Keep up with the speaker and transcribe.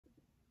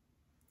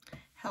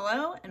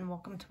Hello and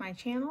welcome to my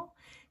channel.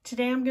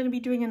 Today I'm going to be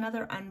doing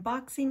another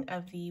unboxing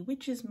of the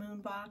Witch's Moon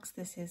box.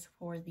 This is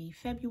for the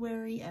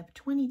February of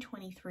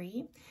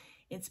 2023.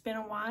 It's been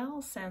a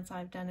while since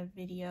I've done a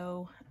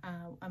video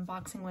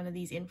unboxing one of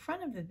these in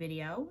front of the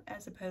video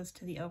as opposed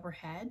to the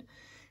overhead.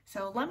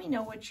 So let me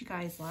know what you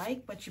guys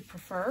like, what you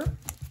prefer,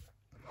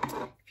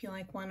 if you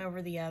like one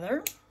over the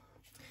other.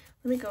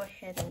 Let me go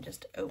ahead and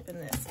just open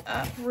this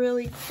up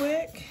really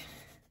quick.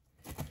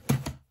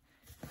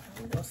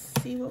 We'll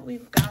see what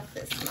we've got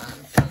this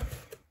month.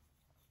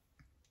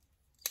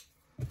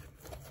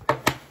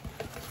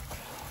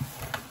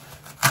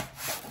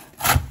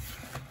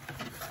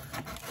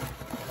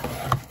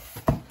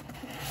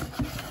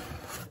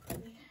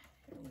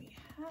 Here we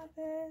have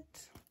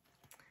it.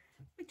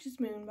 Witch's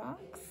Moon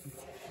box.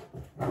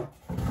 And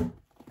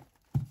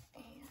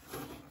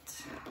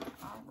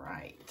all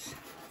right. Let's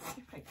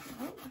see if I can,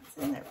 oh, it's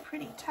in there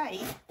pretty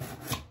tight.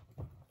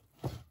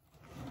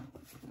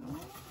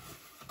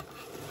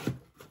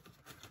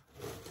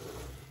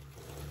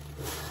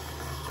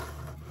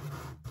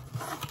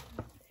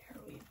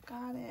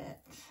 Got it.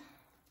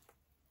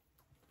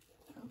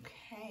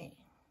 Okay.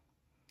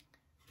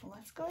 Well,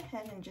 let's go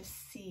ahead and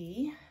just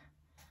see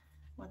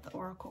what the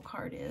oracle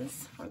card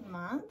is for the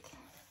month.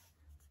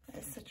 That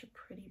is such a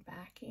pretty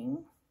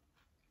backing.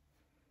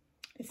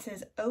 It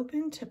says,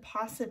 open to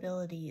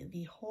possibility.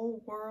 The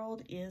whole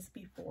world is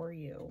before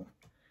you.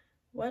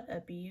 What a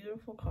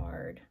beautiful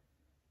card.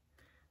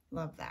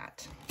 Love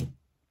that.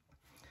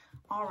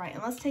 All right,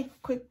 and let's take a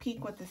quick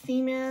peek what the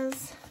theme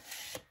is.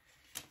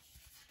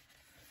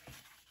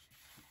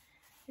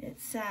 It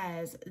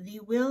says, the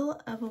will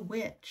of a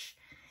witch.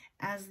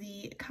 As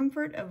the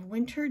comfort of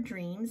winter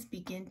dreams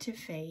begin to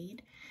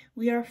fade,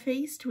 we are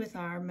faced with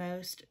our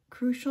most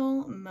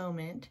crucial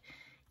moment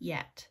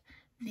yet.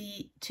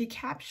 To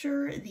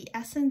capture the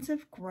essence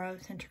of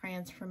growth and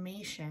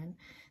transformation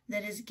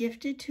that is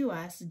gifted to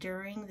us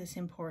during this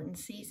important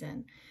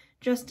season.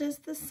 Just as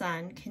the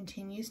sun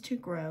continues to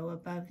grow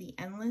above the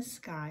endless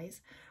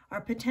skies,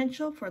 our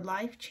potential for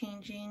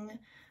life-changing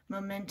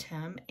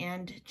momentum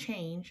and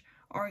change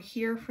are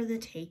here for the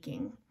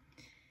taking.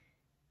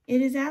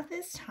 It is at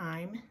this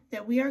time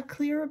that we are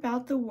clear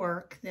about the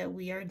work that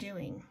we are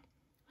doing,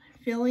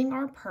 filling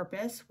our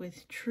purpose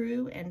with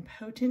true and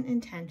potent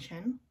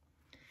intention.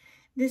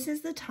 This is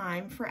the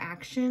time for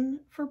action,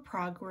 for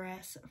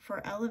progress,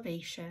 for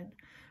elevation,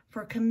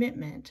 for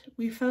commitment.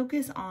 We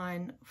focus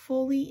on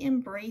fully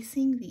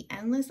embracing the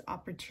endless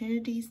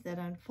opportunities that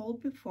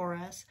unfold before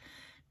us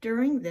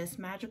during this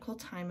magical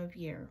time of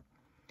year.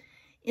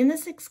 In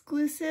this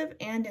exclusive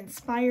and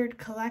inspired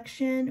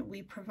collection,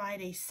 we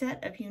provide a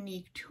set of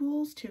unique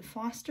tools to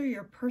foster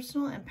your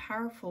personal and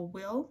powerful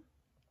will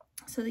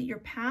so that your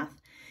path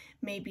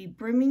may be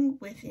brimming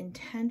with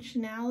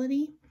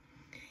intentionality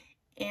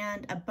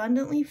and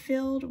abundantly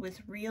filled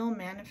with real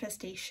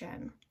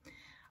manifestation.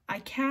 I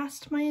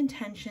cast my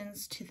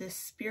intentions to the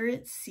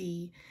spirit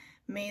sea.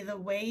 May the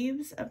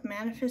waves of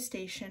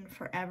manifestation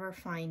forever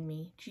find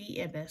me. G.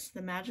 Ibis.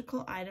 The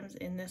magical items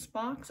in this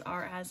box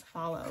are as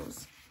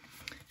follows.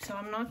 So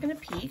I'm not going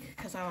to peek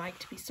because I like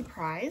to be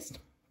surprised.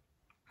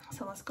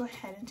 So let's go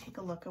ahead and take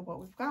a look at what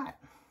we've got.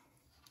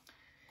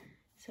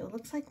 So it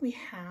looks like we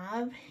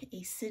have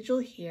a sigil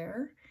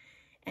here,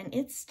 and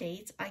it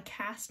states, I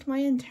cast my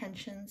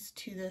intentions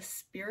to the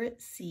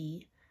spirit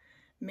sea.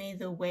 May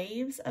the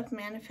waves of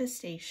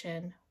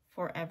manifestation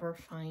forever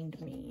find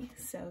me.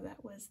 So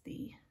that was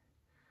the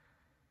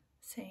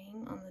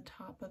saying on the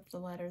top of the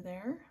letter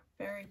there.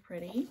 Very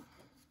pretty.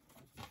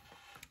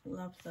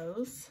 Love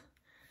those.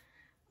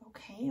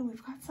 Okay, and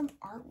we've got some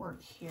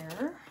artwork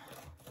here.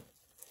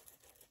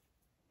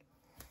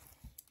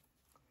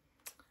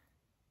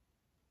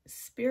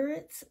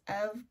 Spirits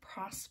of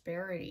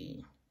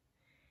Prosperity.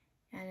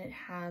 And it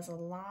has a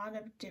lot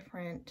of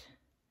different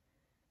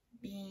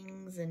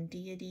beings and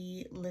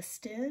deity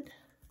listed.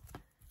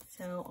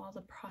 So all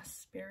the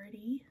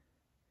prosperity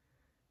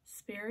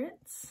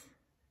spirits.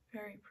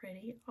 Very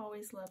pretty.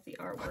 Always love the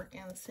artwork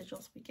and the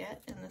sigils we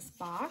get in this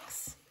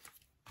box.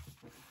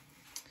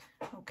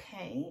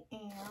 Okay,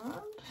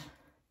 and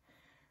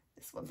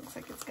this one looks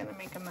like it's going to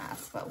make a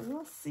mess, but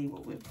we'll see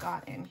what we've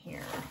got in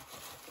here.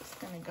 Just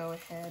going to go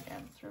ahead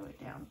and throw it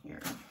down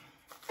here.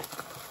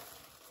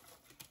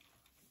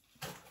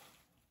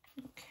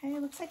 Okay,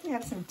 looks like we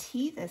have some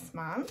tea this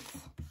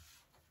month.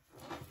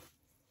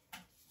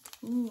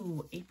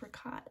 Ooh,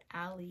 Apricot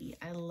Alley.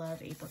 I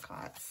love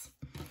apricots.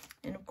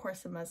 And of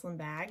course a muslin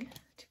bag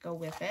to go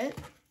with it.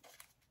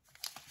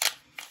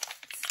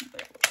 Let's see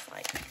what it looks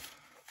like.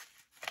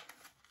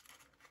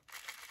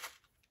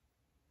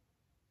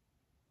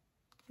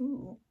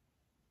 Ooh.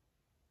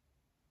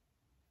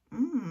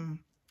 Oh,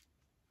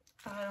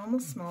 it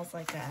almost smells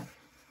like an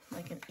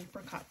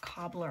apricot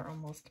cobbler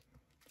almost.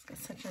 It's got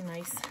such a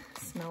nice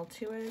smell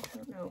to it. I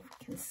don't know if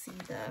you can see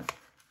see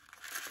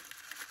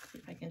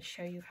if I can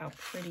show you how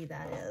pretty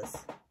that is.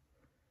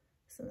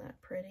 Isn't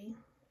that pretty?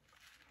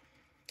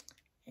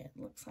 It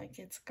looks like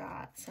it's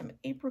got some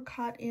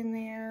apricot in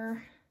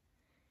there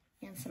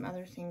and some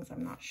other things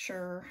I'm not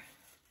sure.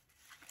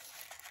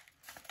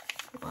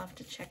 We'll have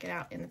to check it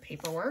out in the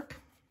paperwork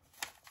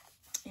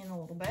in a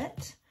little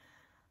bit.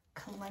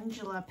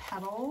 Calendula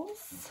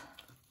petals.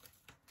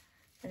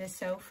 That is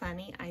so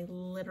funny. I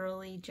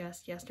literally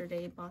just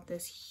yesterday bought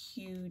this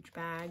huge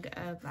bag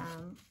of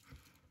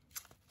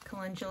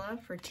calendula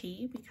for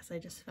tea because I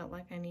just felt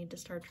like I need to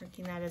start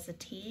drinking that as a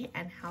tea,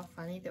 and how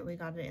funny that we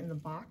got it in the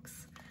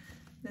box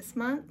this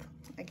month.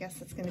 I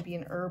guess it's going to be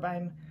an herb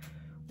I'm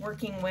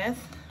working with,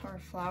 or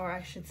flower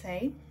I should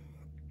say.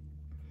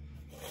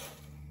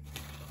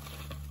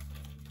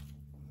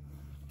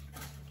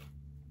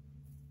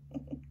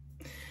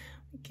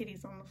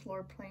 Kitty's on the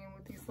floor playing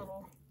with these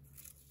little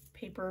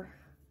paper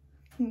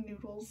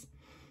noodles.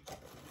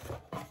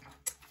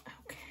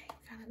 Okay,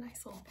 got a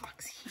nice little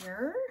box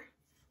here.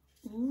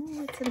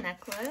 Ooh, it's a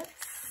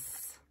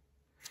necklace.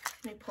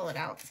 Let me pull it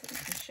out so I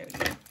can show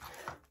you.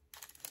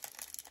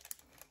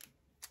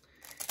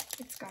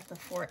 It's got the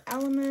 4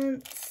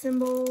 element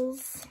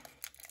symbols.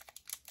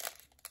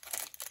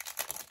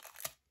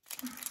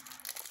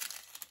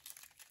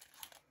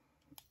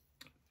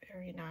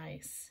 Very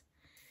nice.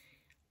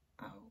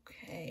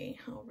 Okay,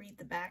 I'll read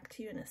the back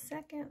to you in a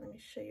second. Let me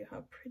show you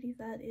how pretty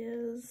that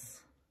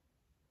is.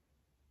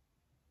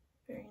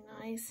 Very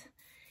nice.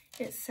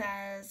 It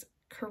says,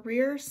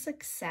 career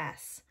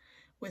success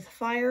with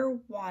fire,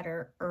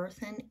 water, earth,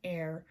 and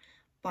air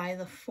by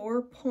the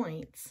 4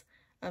 points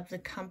of the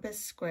compass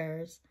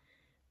squares.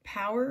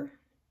 Power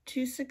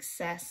to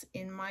success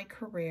in my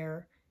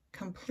career.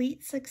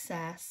 Complete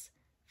success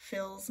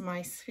fills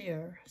my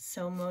sphere.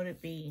 So mote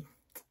it be.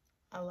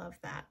 I love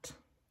that.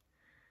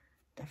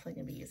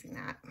 Definitely gonna be using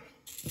that.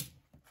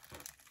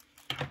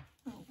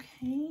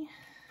 Okay.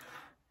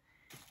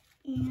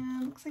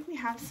 And looks like we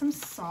have some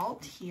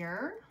salt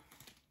here.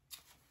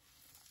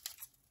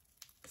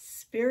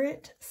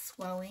 Spirit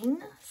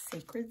Swelling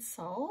Sacred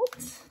Salt.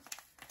 Let's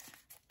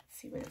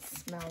see what it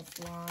smells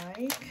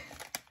like.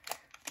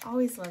 I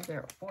always love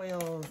their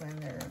oils and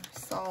their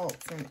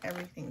salts and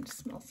everything. Just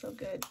smells so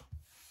good.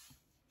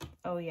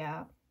 Oh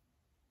yeah.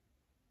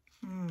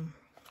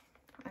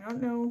 I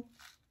don't know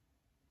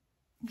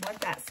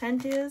what that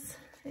scent is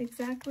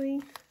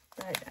exactly,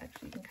 but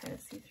actually you can kind of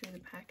see through the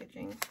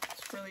packaging.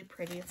 It's really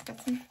pretty. It's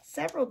got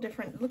several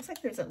different, it looks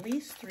like there's at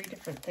least 3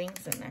 different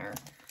things in there,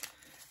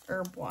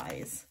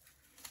 herb-wise,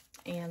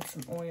 and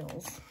some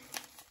oils.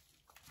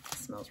 It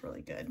smells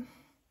really good.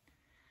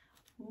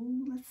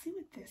 Ooh, let's see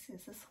what this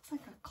is. This looks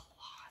like a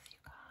cloth, you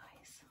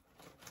guys.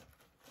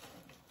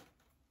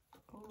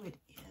 Oh, it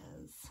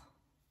is.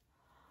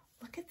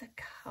 Look at the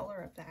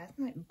color of that.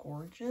 Isn't that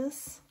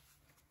gorgeous?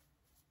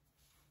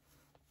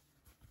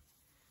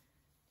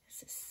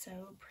 This is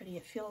so pretty.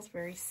 It feels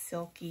very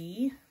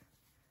silky.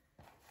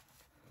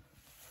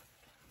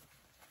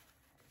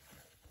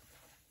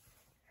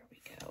 There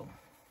we go.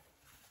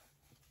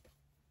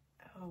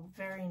 Oh,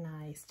 very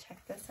nice.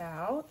 Check this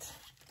out.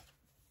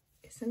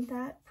 Isn't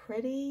that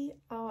pretty?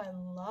 Oh, I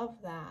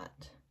love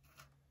that.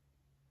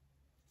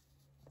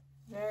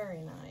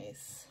 Very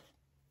nice.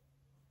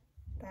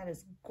 That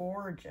is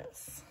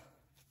gorgeous.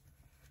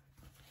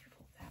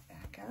 Pull that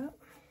back up.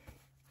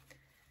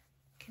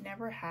 Can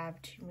never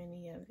have too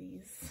many of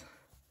these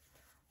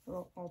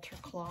little altar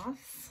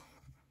cloths.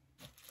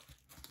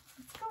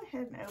 Let's go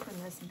ahead and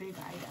open this big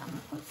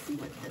item. Let's see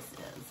what this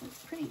is.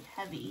 It's pretty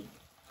heavy.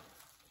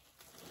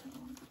 I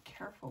want to be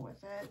careful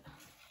with it.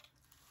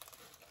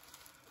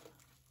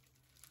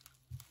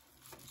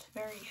 It's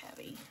very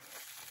heavy.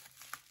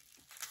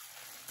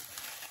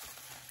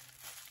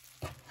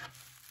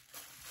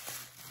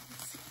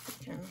 Let's see if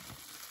we can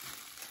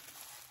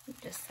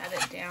just set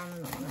it down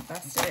and I want to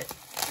bust it.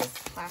 This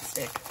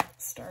plastic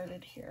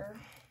started here.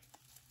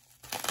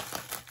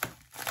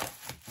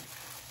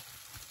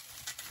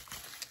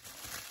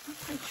 I'm not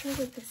quite sure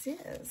what this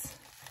is.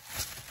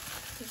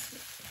 This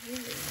is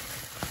really...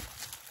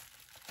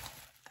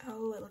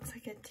 Oh, it looks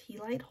like a tea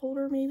light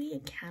holder, maybe a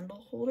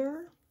candle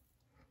holder.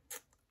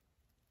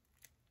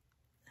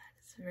 That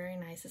is very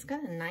nice. It's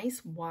got a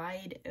nice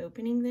wide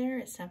opening there.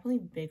 It's definitely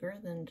bigger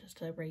than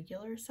just a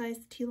regular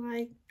sized tea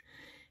light.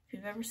 If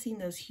you've ever seen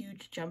those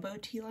huge jumbo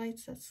tea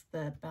lights, that's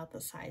about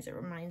the size it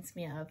reminds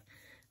me of.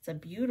 It's a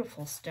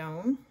beautiful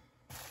stone.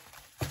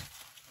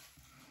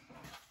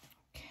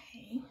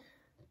 Okay.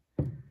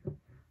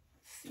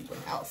 Let's see what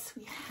else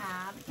we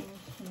have in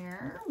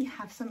here. We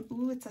have some,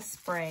 ooh, it's a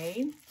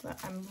spray. So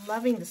I'm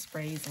loving the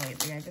sprays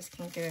lately. I just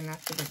can't get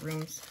enough of the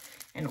rooms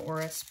and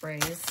aura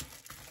sprays.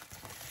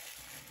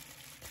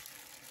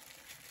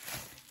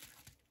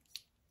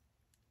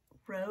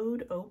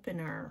 Road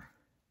opener.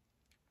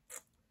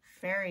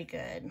 Very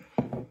good.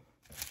 Let's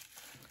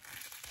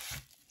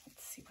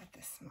see what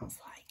this smells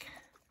like.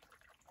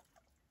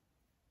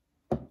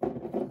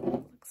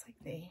 Looks like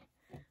they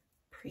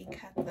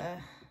pre-cut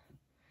the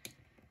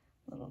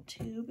little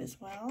tube as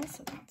well,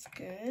 so that's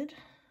good.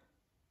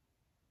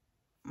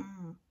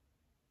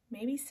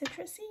 Maybe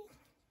citrusy?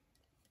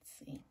 Let's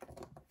see.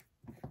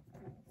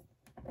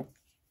 I'm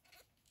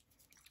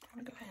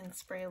gonna go ahead and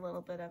spray a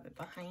little bit of it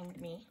behind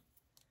me.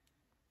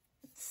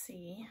 Let's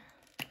see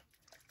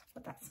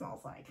what that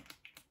smells like.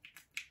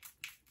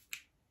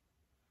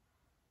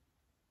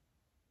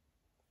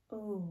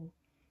 Oh,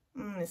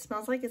 it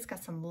smells like it's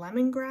got some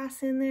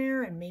lemongrass in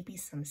there and maybe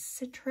some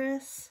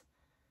citrus.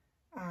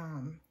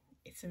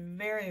 It's a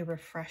very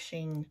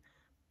refreshing,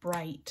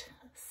 bright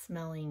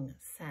smelling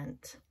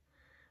scent.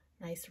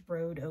 Nice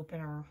road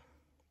opener.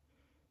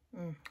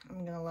 I'm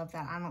gonna love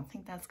that. I don't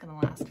think that's gonna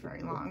last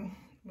very long.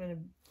 I'm gonna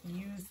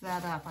use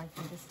that up, I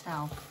can just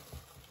tell.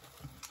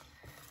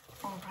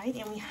 All right,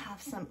 and we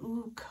have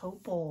some,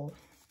 copal.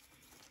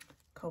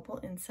 Copal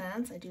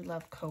incense. I do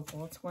love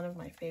copal. It's one of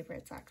my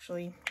favorites,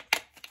 actually.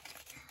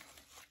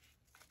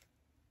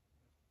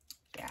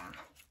 Yeah.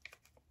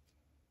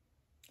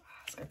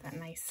 It's got that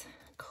nice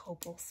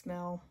copal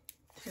smell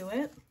to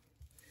it.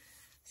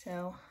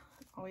 So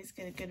always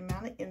get a good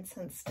amount of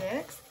incense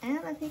sticks. And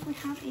I think we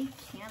have a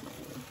candle.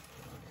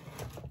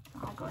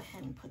 I'll go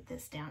ahead and put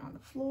this down on the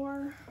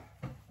floor.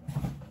 Go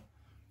ahead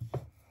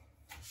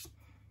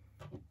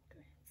and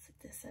sit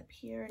this up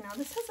here. Now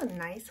this has a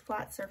nice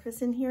flat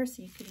surface in here,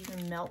 so you could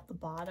even melt the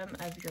bottom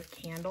of your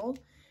candle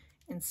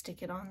and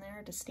stick it on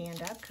there to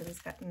stand up, because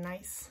it's got a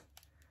nice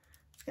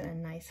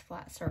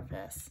flat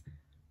surface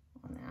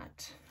on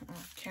that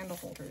candle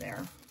holder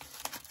there.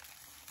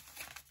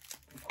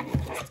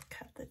 Just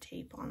cut the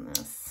tape on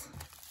this.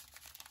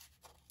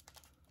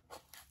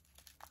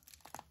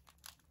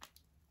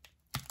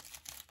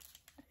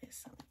 That is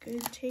some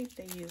good tape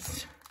they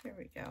used. There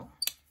we go.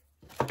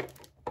 Okay.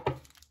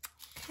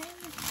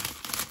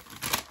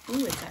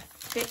 Ooh, it's a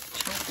thick,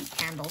 chunky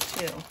candle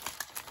too.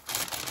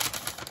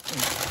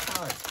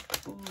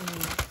 Ooh.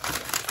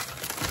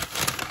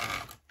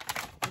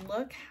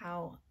 Look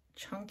how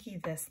chunky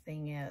this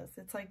thing is.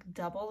 It's like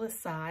double the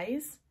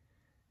size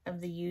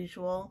of the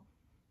usual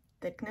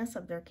thickness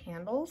of their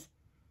candles.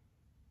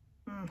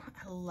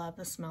 I love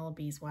the smell of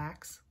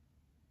beeswax.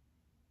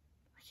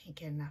 I can't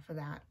get enough of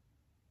that.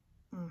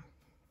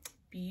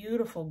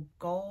 Beautiful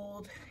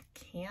gold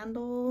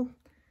candle.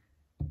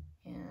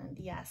 And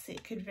yes,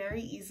 it could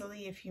very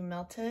easily, if you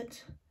melt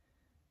it,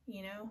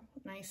 you know,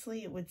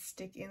 nicely, it would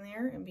stick in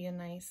there and be a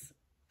nice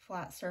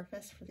flat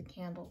surface for the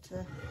candle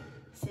to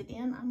sit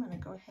in. I'm going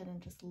to go ahead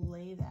and just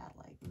lay that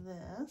like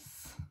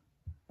this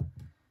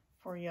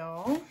for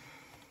y'all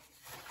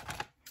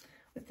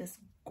with this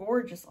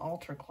gorgeous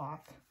altar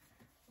cloth.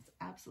 It's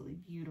absolutely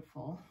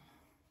beautiful.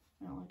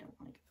 No, I don't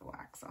want to get the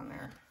wax on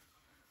there.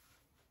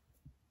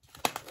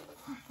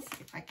 Let's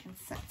see if I can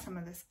set some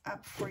of this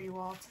up for you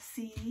all to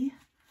see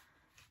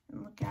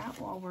and look at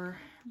while we're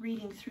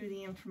reading through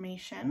the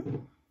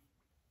information.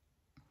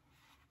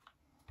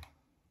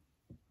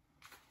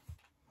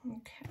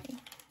 Okay,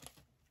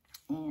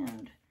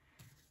 and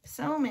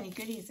so many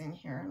goodies in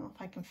here. I don't know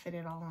if I can fit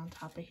it all on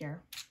top of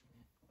here.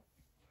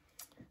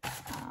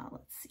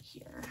 Let's see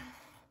here.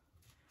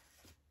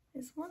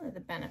 Is one of the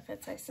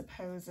benefits, I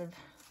suppose, of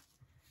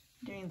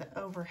doing the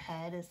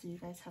overhead is you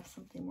guys have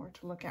something more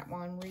to look at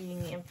while I'm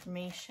reading the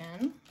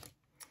information.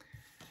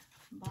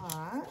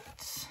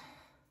 But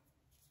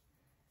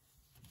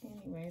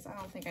anyways, I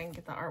don't think I can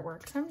get the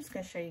artwork, so I'm just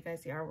going to show you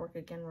guys the artwork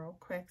again real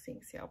quick so you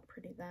can see how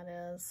pretty that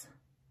is.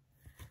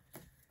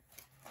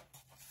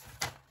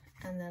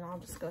 And then I'll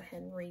just go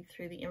ahead and read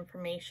through the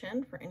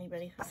information for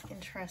anybody who's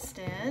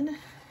interested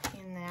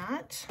in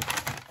that.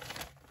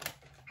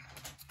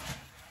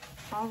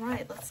 All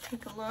right, let's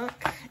take a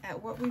look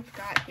at what we've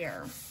got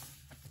here.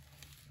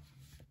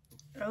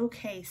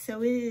 Okay,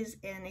 so it is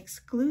an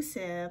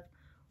exclusive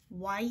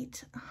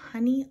white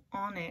honey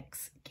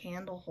onyx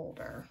candle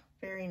holder.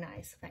 Very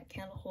nice. That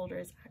candle holder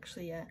is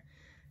actually a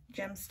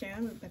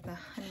gemstone. We've got the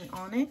honey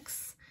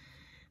onyx,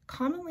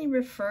 commonly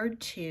referred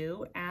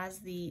to as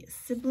the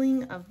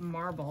sibling of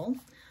marble.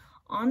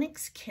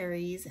 Onyx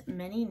carries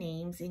many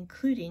names,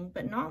 including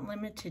but not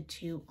limited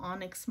to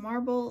onyx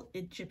marble,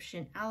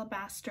 Egyptian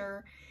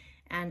alabaster,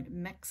 and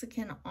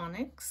Mexican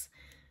onyx.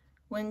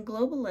 When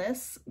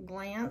globalists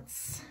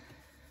glance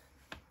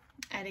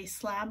at a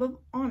slab of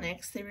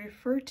onyx, they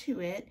refer to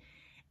it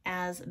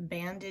as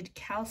banded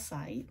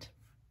calcite.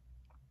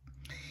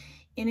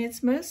 In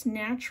its most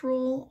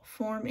natural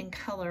form and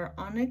color,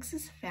 onyx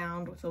is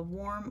found with a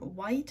warm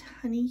white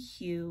honey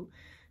hue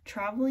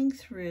traveling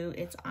through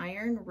its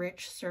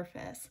iron-rich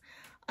surface.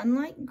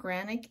 Unlike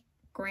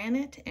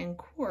granite and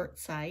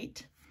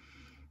quartzite,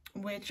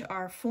 which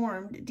are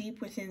formed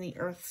deep within the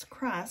Earth's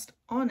crust,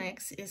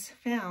 onyx is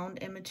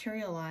found and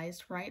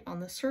materialized right on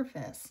the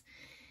surface.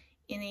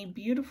 In a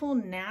beautiful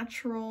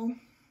natural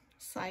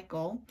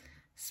cycle,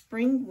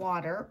 spring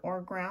water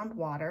or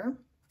groundwater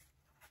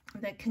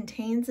that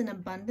contains an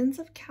abundance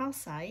of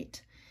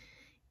calcite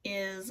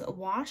is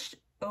washed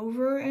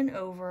over and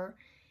over,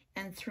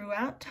 and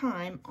throughout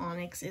time,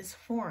 onyx is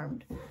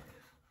formed.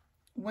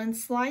 When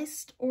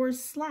sliced or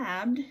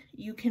slabbed,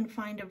 you can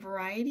find a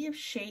variety of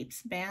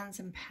shapes, bands,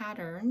 and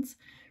patterns,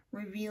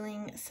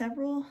 revealing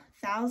several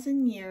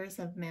thousand years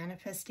of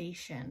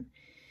manifestation.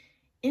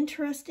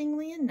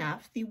 Interestingly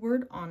enough, the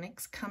word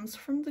onyx comes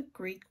from the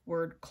Greek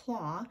word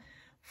claw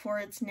for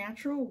its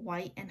natural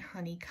white and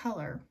honey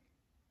color.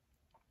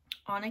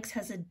 Onyx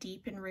has a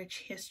deep and rich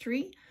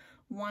history,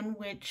 one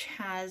which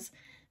has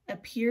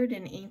appeared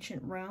in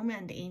ancient Rome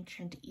and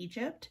ancient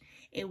Egypt.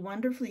 A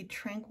wonderfully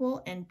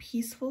tranquil and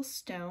peaceful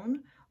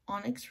stone,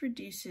 onyx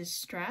reduces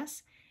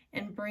stress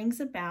and brings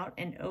about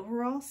an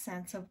overall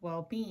sense of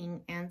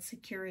well-being and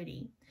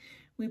security.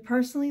 We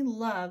personally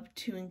love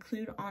to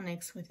include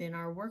onyx within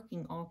our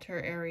working altar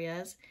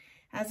areas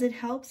as it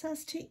helps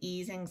us to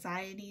ease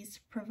anxieties,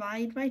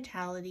 provide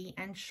vitality,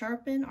 and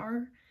sharpen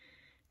our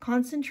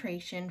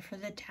concentration for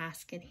the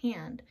task at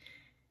hand.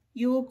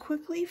 You will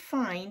quickly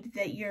find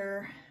that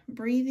your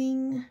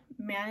breathing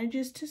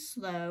manages to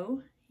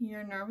slow,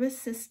 your nervous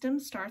system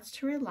starts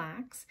to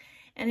relax,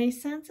 and a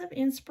sense of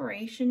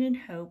inspiration and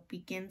hope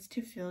begins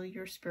to fill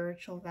your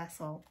spiritual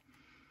vessel.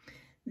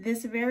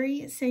 This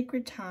very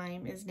sacred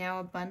time is now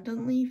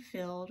abundantly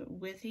filled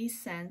with a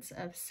sense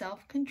of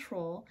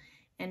self-control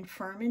and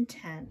firm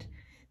intent.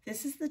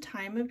 This is the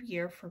time of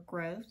year for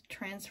growth,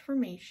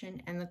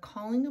 transformation, and the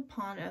calling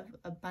upon of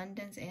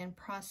abundance and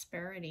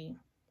prosperity.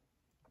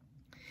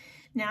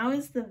 Now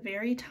is the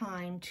very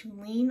time to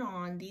lean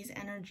on these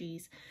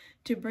energies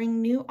to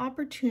bring new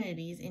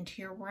opportunities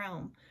into your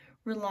realm.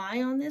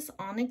 Rely on this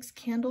onyx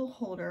candle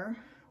holder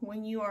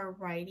when you are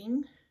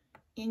writing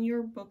in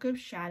your book of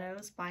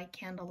shadows by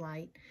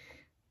candlelight,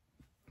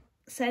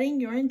 setting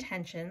your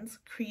intentions,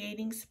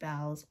 creating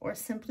spells, or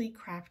simply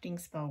crafting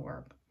spell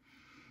work.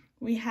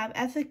 We have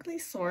ethically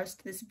sourced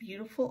this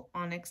beautiful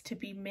onyx to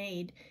be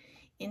made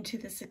into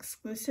this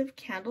exclusive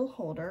candle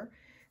holder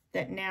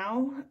that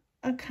now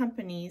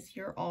accompanies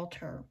your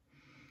altar.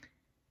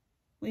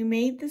 We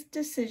made this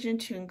decision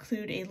to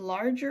include a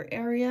larger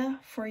area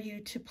for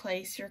you to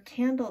place your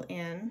candle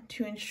in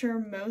to ensure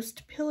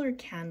most pillar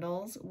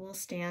candles will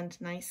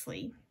stand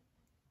nicely.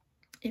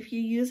 If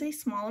you use a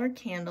smaller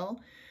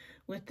candle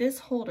with this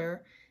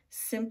holder,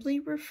 simply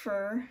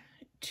refer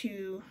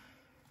to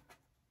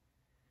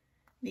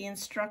the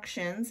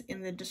instructions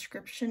in the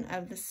description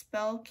of the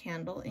spell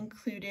candle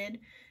included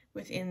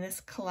within this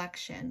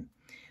collection.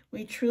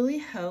 We truly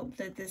hope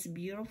that this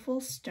beautiful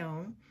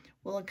stone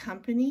will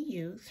accompany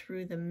you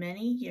through the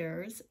many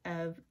years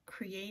of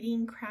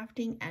creating,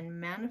 crafting, and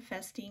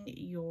manifesting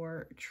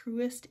your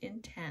truest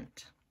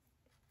intent.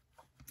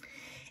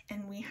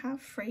 And we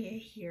have Freya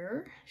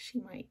here. She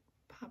might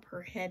pop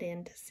her head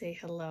in to say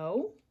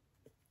hello.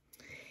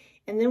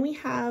 And then we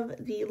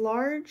have the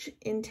large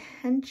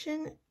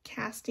intention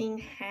casting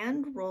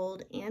hand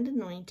rolled and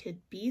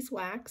anointed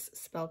beeswax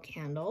spell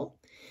candle.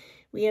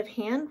 We have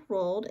hand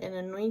rolled and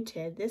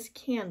anointed this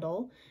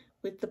candle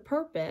with the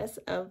purpose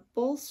of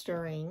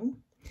bolstering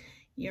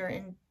your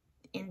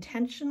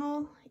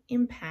intentional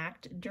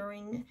impact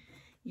during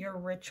your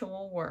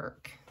ritual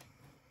work.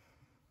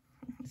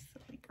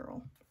 Silly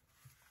girl.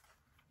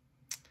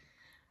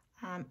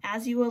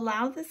 As you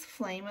allow this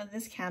flame of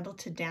this candle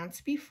to dance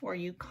before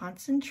you,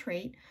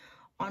 concentrate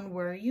on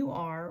where you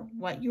are,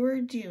 what you are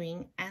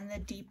doing, and the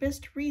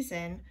deepest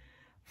reason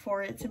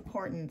for its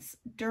importance.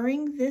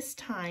 During this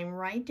time,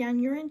 write down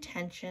your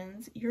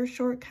intentions, your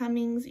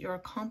shortcomings, your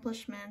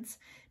accomplishments.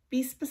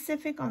 Be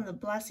specific on the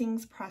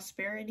blessings,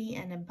 prosperity,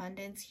 and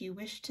abundance you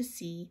wish to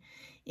see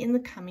in the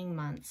coming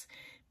months.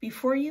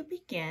 Before you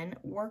begin,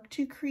 work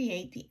to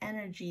create the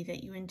energy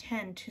that you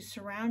intend to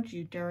surround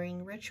you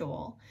during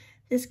ritual.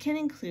 This can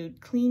include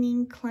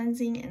cleaning,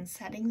 cleansing, and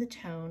setting the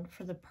tone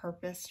for the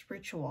purposed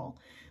ritual.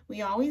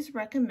 We always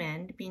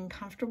recommend being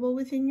comfortable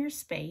within your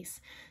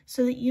space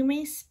so that you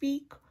may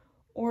speak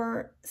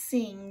or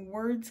sing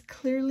words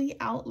clearly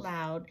out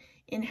loud,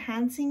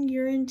 enhancing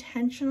your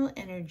intentional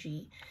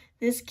energy.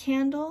 This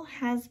candle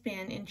has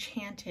been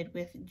enchanted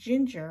with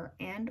ginger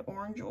and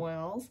orange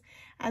oils,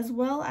 as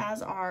well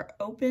as our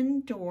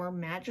open door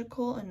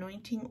magical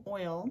anointing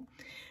oil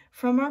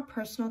from our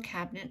personal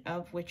cabinet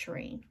of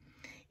witchery.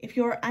 If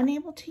you are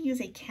unable to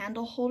use a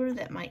candle holder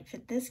that might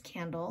fit this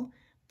candle,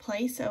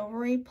 place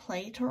over a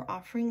plate or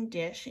offering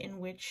dish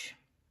in which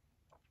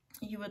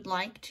you would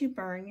like to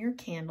burn your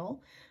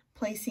candle,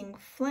 placing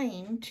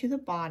flame to the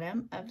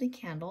bottom of the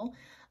candle.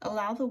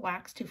 Allow the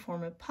wax to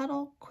form a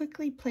puddle.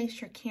 Quickly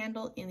place your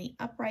candle in the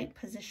upright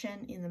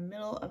position in the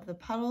middle of the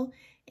puddle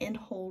and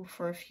hold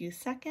for a few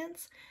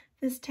seconds.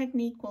 This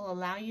technique will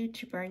allow you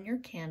to burn your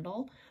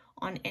candle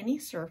on any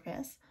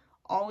surface.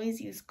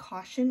 Always use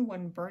caution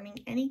when burning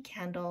any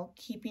candle,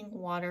 keeping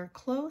water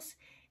close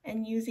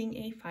and using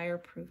a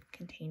fireproof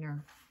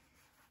container.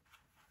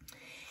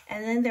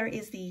 And then there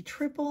is the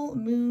Triple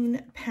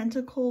Moon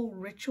Pentacle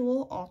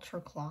Ritual Altar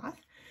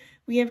Cloth.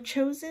 We have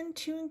chosen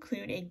to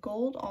include a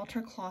gold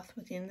altar cloth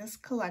within this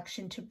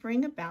collection to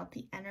bring about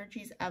the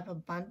energies of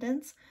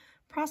abundance,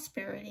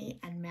 prosperity,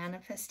 and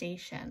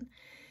manifestation.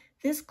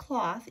 This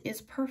cloth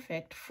is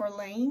perfect for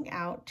laying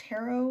out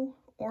tarot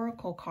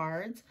oracle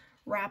cards,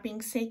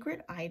 wrapping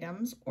sacred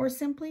items, or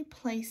simply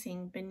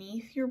placing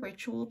beneath your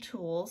ritual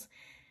tools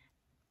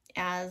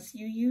as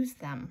you use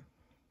them.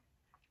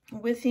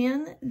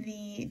 Within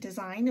the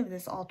design of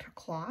this altar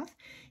cloth,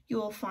 you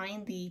will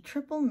find the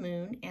triple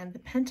moon and the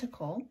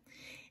pentacle,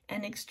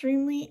 an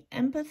extremely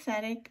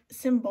empathetic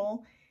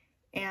symbol,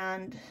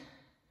 and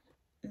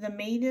the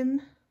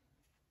maiden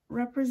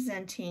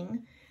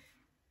representing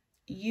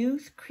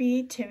youth,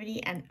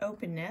 creativity, and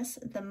openness,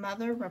 the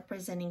mother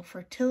representing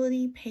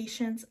fertility,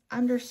 patience,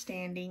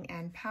 understanding,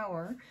 and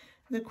power.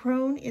 The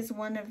crone is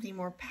one of the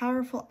more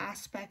powerful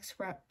aspects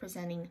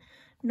representing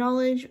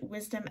knowledge,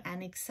 wisdom,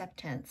 and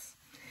acceptance.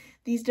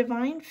 These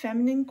divine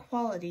feminine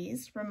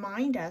qualities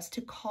remind us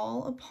to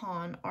call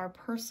upon our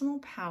personal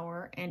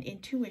power and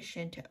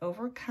intuition to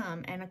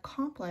overcome and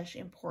accomplish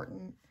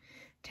important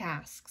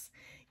tasks.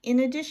 In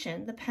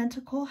addition, the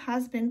pentacle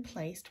has been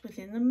placed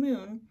within the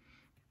moon,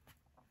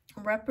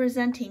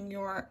 representing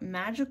your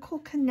magical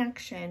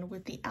connection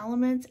with the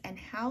elements and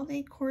how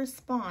they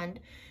correspond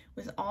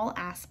with all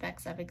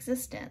aspects of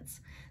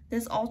existence.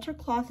 This altar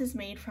cloth is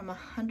made from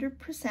 100%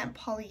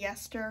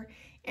 polyester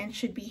and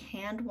should be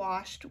hand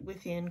washed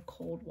within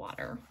cold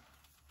water.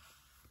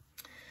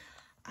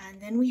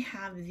 And then we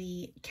have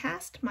the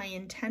Cast My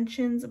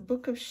Intentions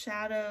Book of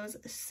Shadows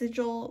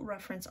sigil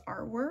reference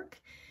artwork.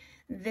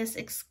 This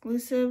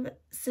exclusive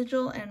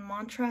sigil and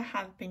mantra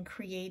have been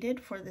created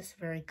for this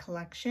very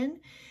collection.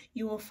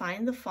 You will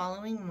find the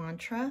following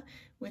mantra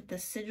with the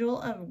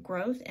sigil of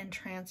growth and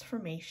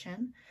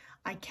transformation.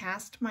 I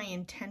cast my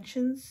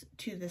intentions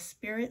to the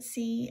spirit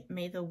sea.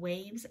 May the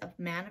waves of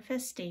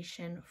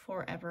manifestation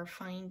forever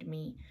find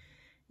me.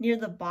 Near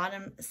the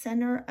bottom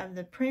center of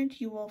the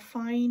print, you will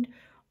find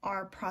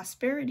our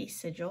prosperity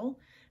sigil.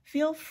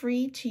 Feel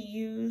free to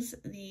use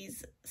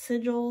these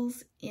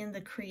sigils in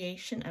the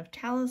creation of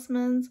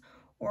talismans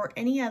or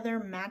any other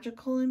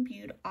magical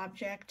imbued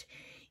object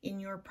in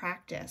your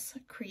practice.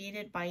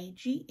 Created by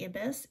G.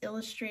 Ibis,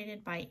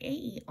 illustrated by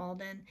A.E.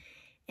 Alden,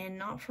 and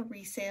not for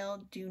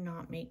resale. Do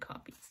not make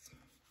copies.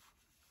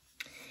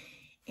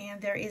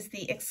 And there is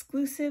the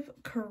exclusive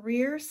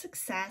Career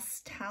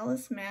Success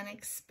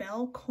Talismanic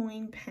Spell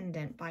Coin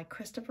Pendant by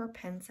Christopher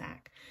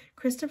Penczak.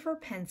 Christopher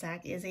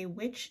Penczak is a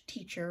witch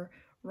teacher,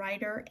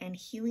 writer, and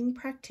healing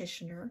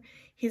practitioner.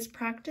 His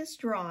practice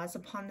draws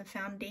upon the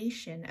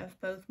foundation of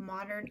both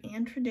modern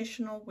and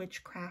traditional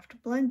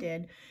witchcraft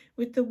blended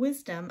with the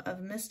wisdom of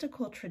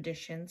mystical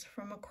traditions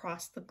from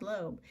across the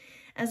globe.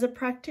 As a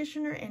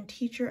practitioner and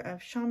teacher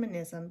of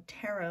shamanism,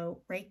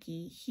 tarot,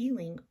 Reiki,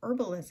 healing,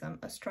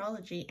 herbalism,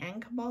 astrology,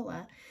 and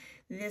Kabbalah,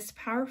 this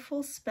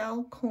powerful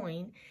spell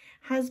coin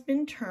has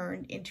been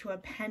turned into a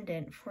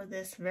pendant for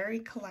this very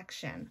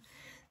collection.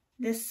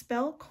 This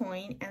spell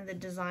coin and the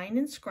design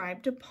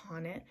inscribed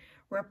upon it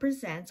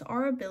represents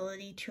our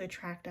ability to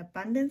attract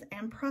abundance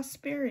and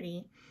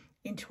prosperity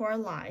into our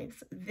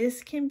lives.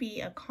 This can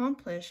be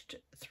accomplished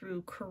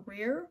through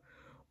career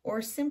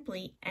or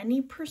simply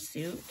any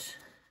pursuit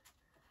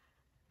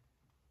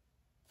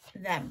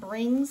that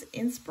brings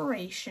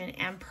inspiration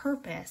and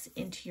purpose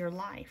into your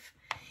life.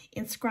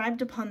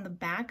 Inscribed upon the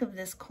back of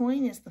this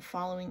coin is the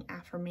following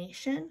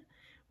affirmation: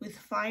 with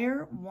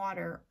fire,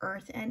 water,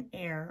 earth, and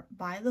air,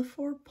 by the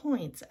 4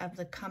 points of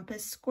the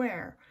compass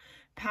square,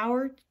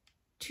 power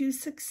to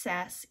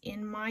success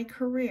in my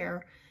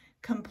career,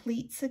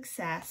 complete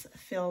success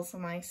fills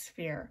my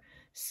sphere.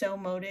 So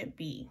mote it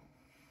be.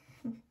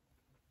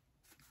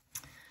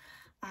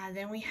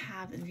 Then we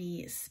have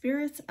the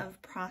Spirits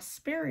of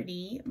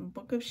Prosperity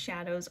Book of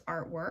Shadows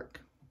artwork,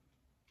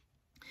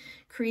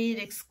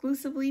 created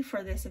exclusively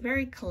for this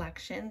very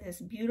collection.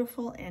 This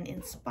beautiful and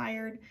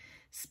inspired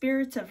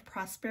Spirits of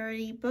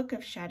Prosperity Book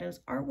of Shadows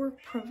artwork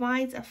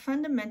provides a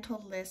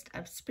fundamental list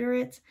of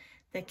spirits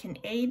that can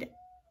aid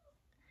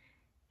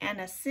and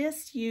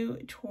assist you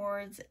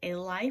towards a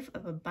life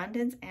of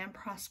abundance and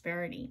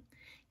prosperity.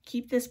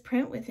 Keep this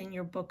print within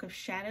your Book of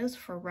Shadows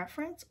for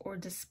reference or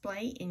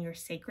display in your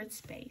sacred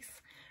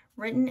space.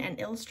 Written and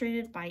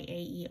illustrated by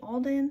A.E.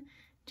 Alden.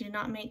 Do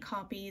not make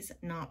copies,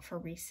 not for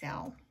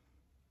resale.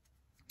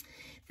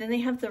 Then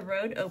they have the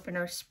Road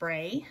Opener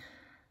Spray.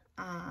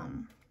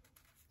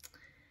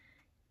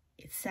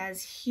 It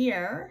says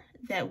here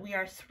that we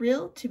are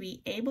thrilled to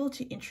be able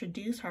to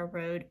introduce our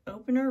Road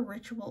Opener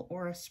Ritual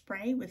Aura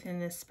Spray within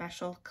this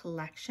special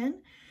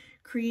collection,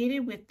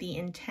 created with the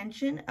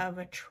intention of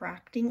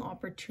attracting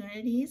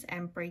opportunities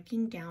and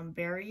breaking down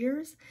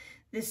barriers.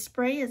 This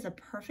spray is a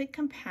perfect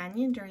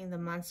companion during the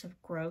months of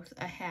growth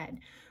ahead.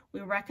 We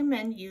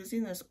recommend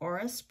using this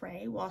aura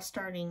spray while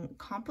starting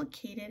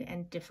complicated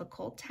and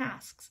difficult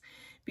tasks,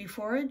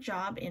 before a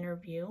job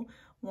interview,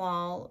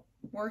 while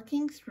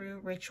working through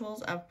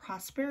rituals of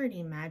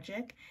prosperity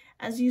magic.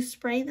 As you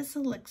spray this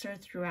elixir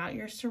throughout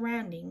your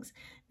surroundings,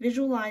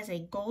 visualize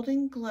a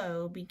golden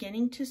glow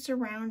beginning to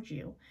surround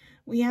you.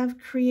 We have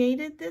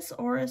created this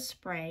aura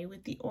spray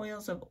with the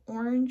oils of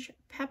orange,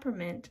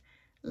 peppermint,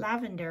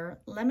 lavender,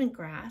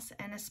 lemongrass,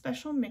 and a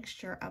special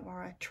mixture of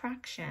our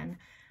attraction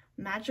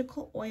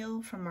magical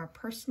oil from our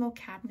personal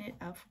cabinet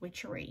of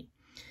witchery.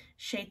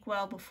 Shake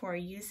well before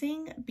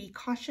using. Be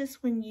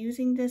cautious when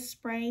using this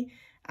spray,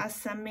 as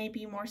some may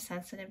be more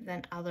sensitive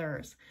than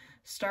others.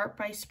 Start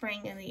by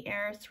spraying in the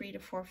air 3 to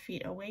 4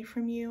 feet away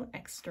from you,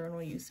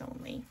 external use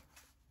only.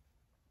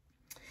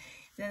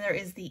 Then there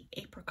is the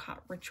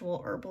Apricot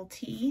Ritual Herbal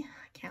Tea.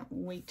 I can't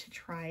wait to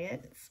try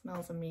it. It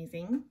smells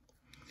amazing.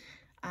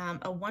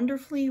 A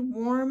wonderfully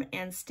warm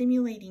and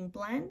stimulating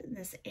blend,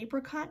 this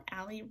Apricot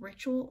Alley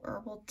Ritual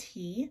Herbal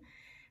Tea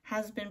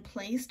has been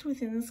placed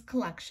within this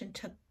collection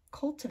to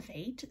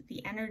cultivate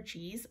the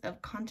energies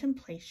of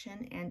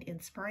contemplation and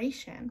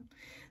inspiration.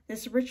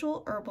 This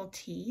ritual herbal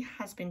tea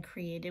has been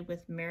created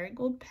with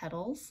marigold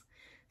petals,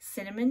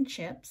 cinnamon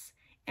chips,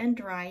 and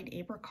dried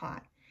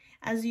apricot.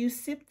 As you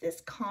sip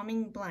this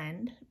calming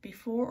blend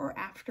before or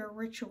after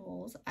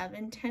rituals of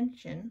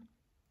intention,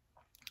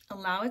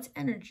 allow its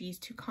energies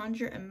to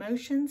conjure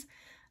emotions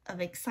of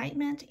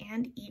excitement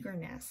and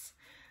eagerness.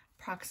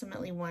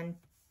 Approximately 1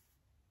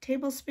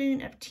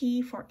 tablespoon of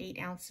tea for 8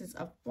 ounces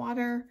of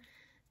water.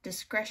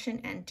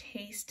 Discretion and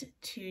taste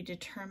to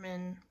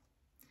determine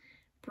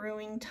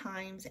brewing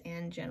times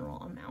and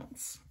general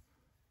amounts.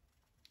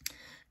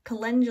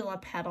 Calendula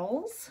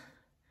petals.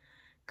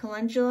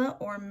 Calendula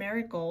or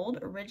marigold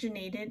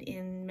originated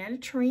in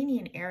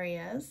Mediterranean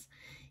areas,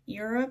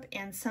 Europe,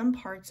 and some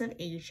parts of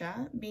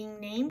Asia, being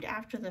named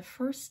after the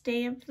first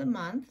day of the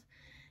month,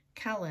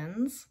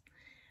 Calends,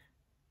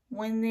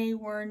 when they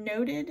were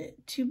noted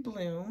to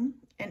bloom,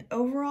 an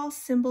overall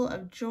symbol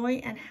of joy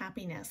and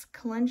happiness.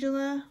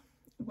 Calendula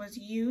was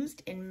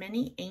used in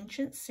many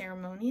ancient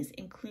ceremonies,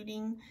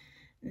 including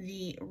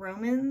the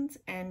Romans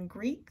and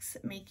Greeks,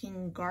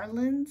 making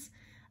garlands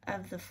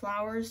of the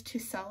flowers to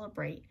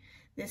celebrate.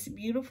 This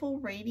beautiful,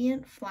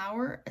 radiant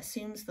flower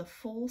assumes the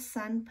full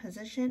sun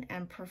position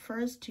and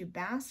prefers to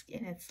bask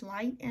in its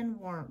light and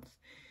warmth.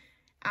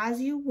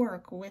 As you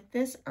work with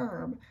this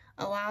herb,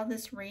 allow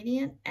this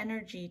radiant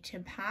energy to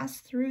pass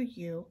through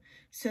you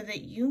so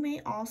that you may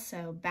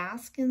also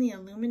bask in the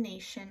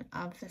illumination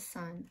of the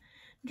sun.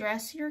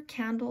 Dress your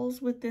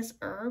candles with this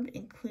herb,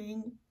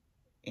 include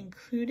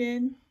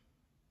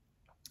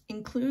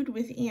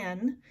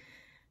within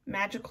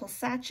magical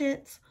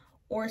sachets,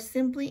 or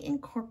simply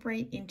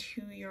incorporate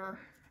into your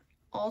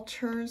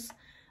altars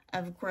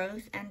of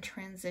growth and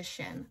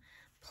transition.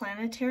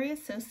 Planetary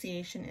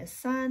association is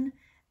sun,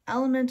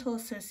 elemental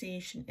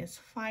association is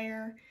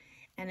fire,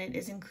 and it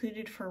is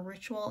included for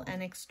ritual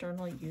and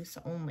external use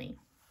only.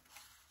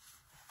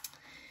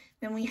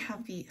 Then we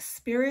have the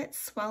Spirit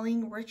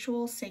Swelling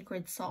Ritual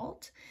Sacred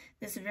Salt.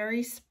 This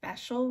very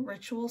special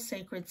ritual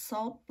sacred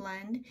salt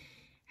blend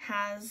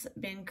has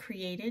been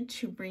created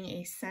to bring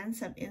a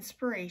sense of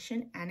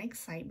inspiration and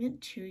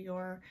excitement to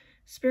your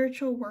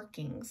spiritual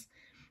workings.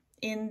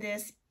 It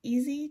is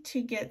easy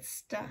to get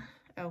stuck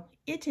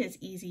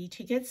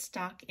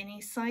in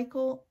a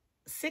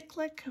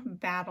cyclic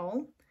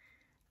battle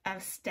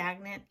of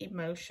stagnant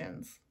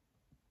emotions.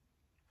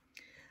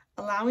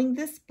 Allowing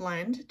this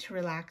blend to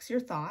relax your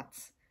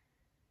thoughts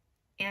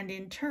and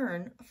in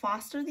turn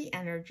foster the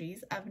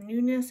energies of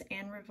newness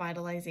and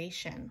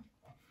revitalization.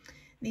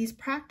 These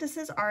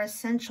practices are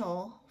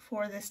essential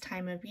for this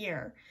time of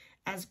year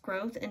as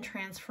growth and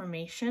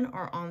transformation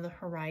are on the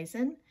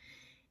horizon.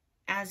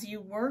 As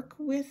you work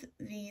with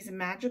these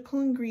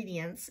magical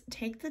ingredients,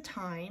 take the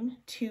time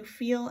to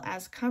feel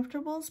as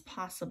comfortable as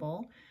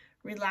possible,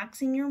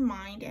 relaxing your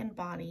mind and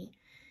body.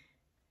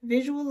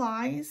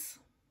 Visualize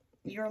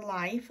your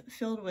life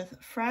filled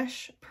with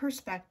fresh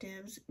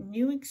perspectives,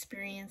 new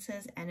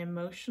experiences, and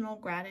emotional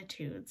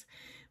gratitudes.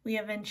 We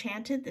have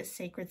enchanted this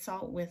sacred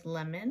salt with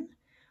lemon,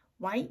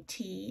 white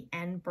tea,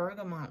 and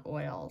bergamot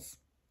oils,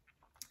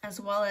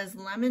 as well as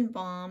lemon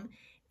balm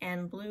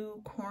and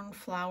blue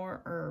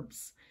cornflower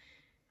herbs.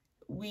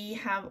 We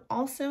have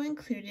also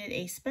included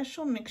a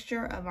special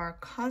mixture of our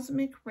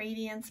Cosmic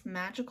Radiance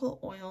magical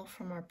oil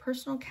from our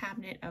personal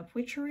cabinet of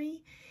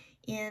witchery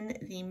in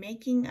the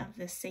making of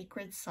the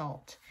sacred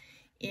salt.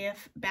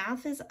 If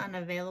bath is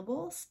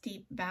unavailable,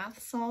 steep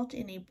bath salt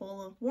in a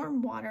bowl of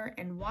warm water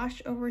and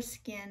wash over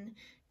skin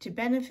to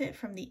benefit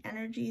from the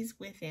energies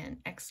within,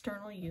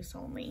 external use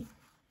only.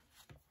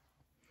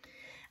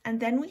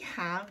 And then we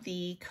have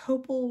the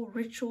Copal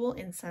Ritual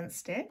Incense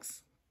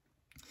Sticks.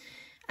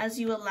 As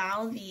you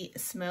allow the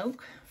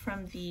smoke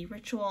from the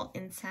ritual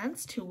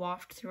incense to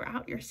waft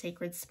throughout your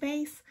sacred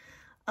space,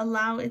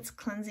 allow its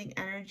cleansing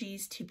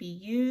energies to be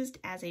used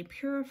as a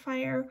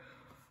purifier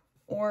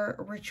or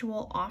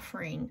ritual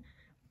offering.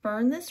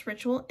 Burn this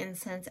ritual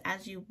incense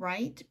as you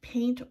write,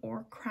 paint,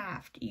 or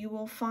craft. You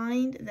will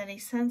find that a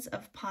sense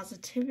of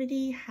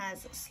positivity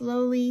has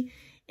slowly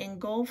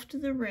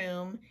engulfed the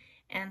room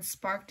and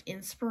sparked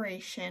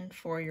inspiration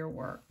for your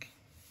work.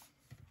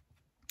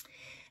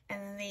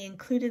 And then they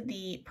included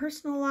the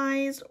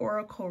personalized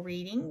oracle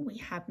reading. We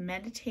have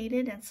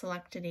meditated and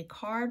selected a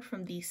card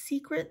from the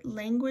Secret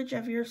Language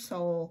of Your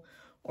Soul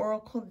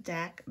Oracle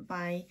deck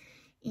by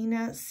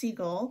Ina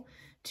Siegel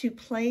to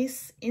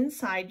place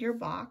inside your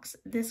box.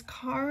 This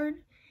card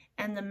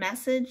and the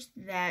message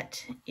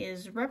that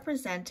is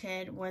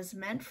represented was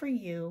meant for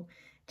you.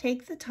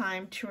 Take the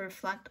time to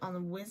reflect on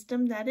the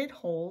wisdom that it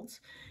holds.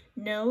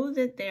 Know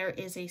that there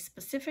is a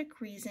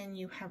specific reason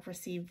you have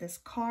received this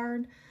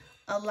card.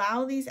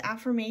 Allow these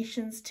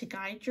affirmations to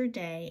guide your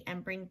day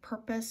and bring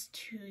purpose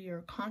to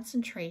your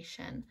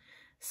concentration.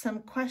 Some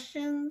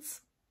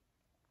questions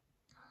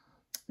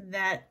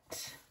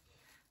that...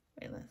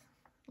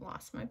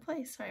 lost my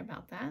place. Sorry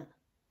about that.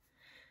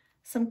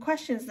 Some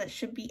questions that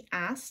should be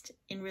asked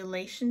in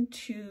relation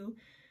to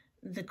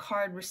the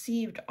card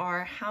received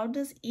are, how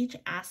does each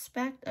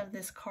aspect of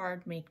this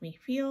card make me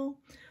feel?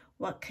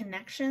 What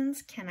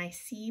connections can I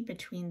see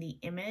between the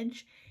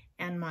image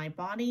and my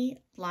body,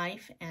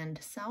 life, and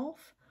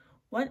self?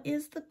 What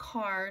is the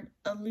card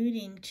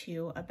alluding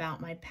to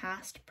about my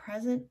past,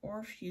 present,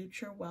 or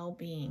future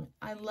well-being?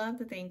 I love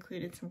that they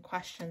included some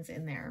questions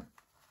in there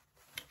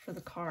for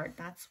the card.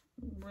 That's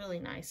really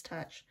nice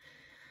touch.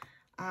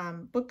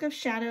 Book of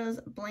Shadows,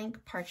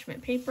 blank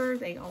parchment paper.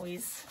 They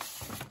always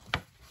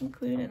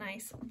include a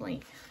nice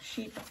blank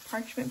sheet of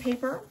parchment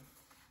paper.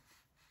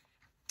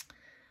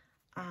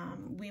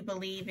 We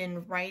believe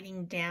in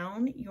writing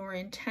down your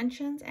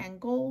intentions and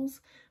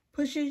goals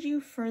pushes you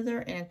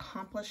further in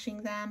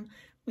accomplishing them.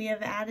 We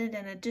have added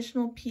an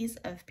additional piece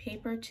of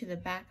paper to the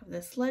back of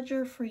this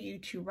ledger for you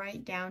to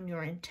write down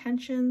your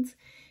intentions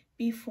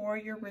before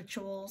your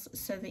rituals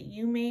so that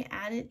you may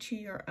add it to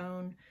your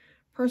own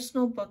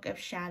personal book of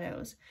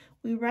shadows.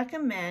 We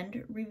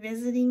recommend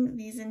revisiting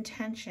these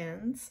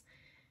intentions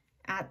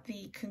at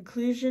the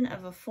conclusion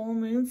of a full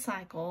moon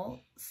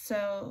cycle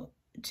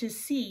to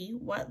see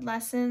what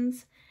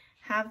lessons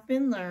have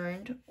been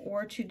learned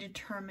or to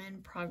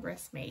determine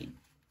progress made.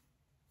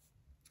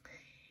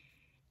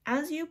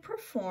 As you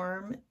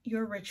perform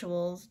your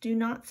rituals, do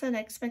not set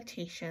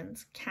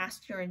expectations.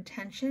 Cast your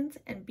intentions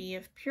and be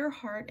of pure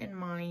heart and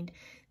mind.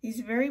 These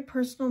very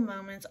personal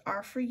moments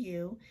are for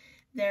you.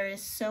 There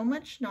is so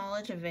much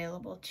knowledge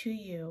available to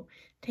you.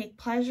 Take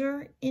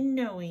pleasure in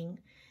knowing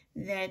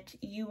that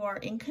you are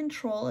in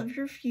control of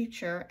your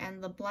future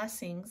and the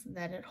blessings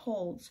that it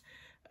holds.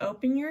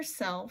 Open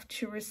yourself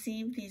to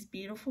receive these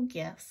beautiful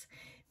gifts.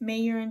 May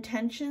your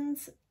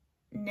intentions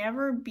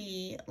never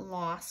be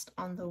lost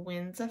on the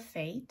winds of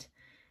fate.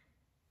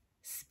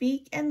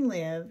 Speak and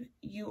live.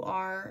 You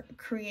are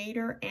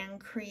creator and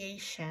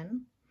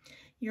creation.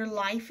 Your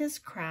life is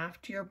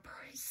craft, your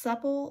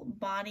supple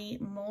body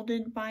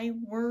molded by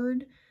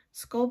word,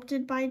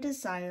 sculpted by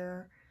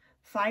desire,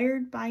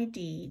 fired by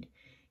deed.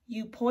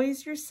 You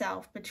poise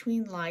yourself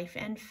between life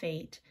and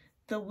fate,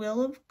 the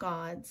will of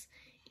gods,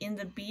 in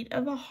the beat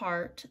of a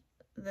heart,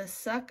 the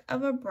suck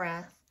of a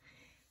breath.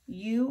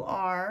 You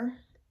are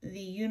the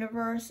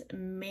universe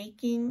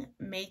making.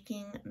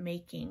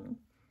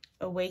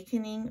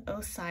 Awakening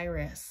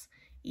Osiris,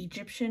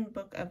 Egyptian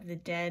Book of the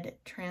Dead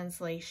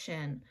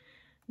translation,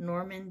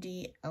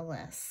 Normandy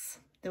Ellis.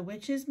 The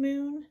Witch's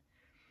Moon,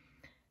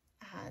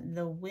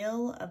 The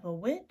Will of a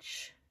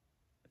Witch,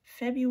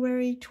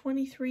 February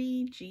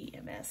 23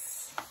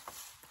 GMS.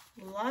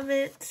 Love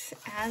it,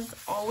 as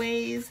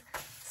always.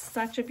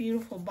 Such a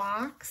beautiful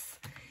box.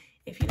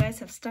 If you guys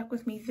have stuck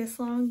with me this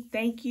long,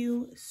 thank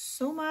you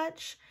so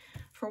much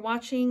for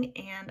watching,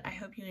 and I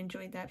hope you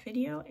enjoyed that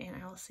video, and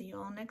I will see you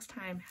all next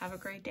time. Have a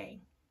great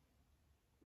day.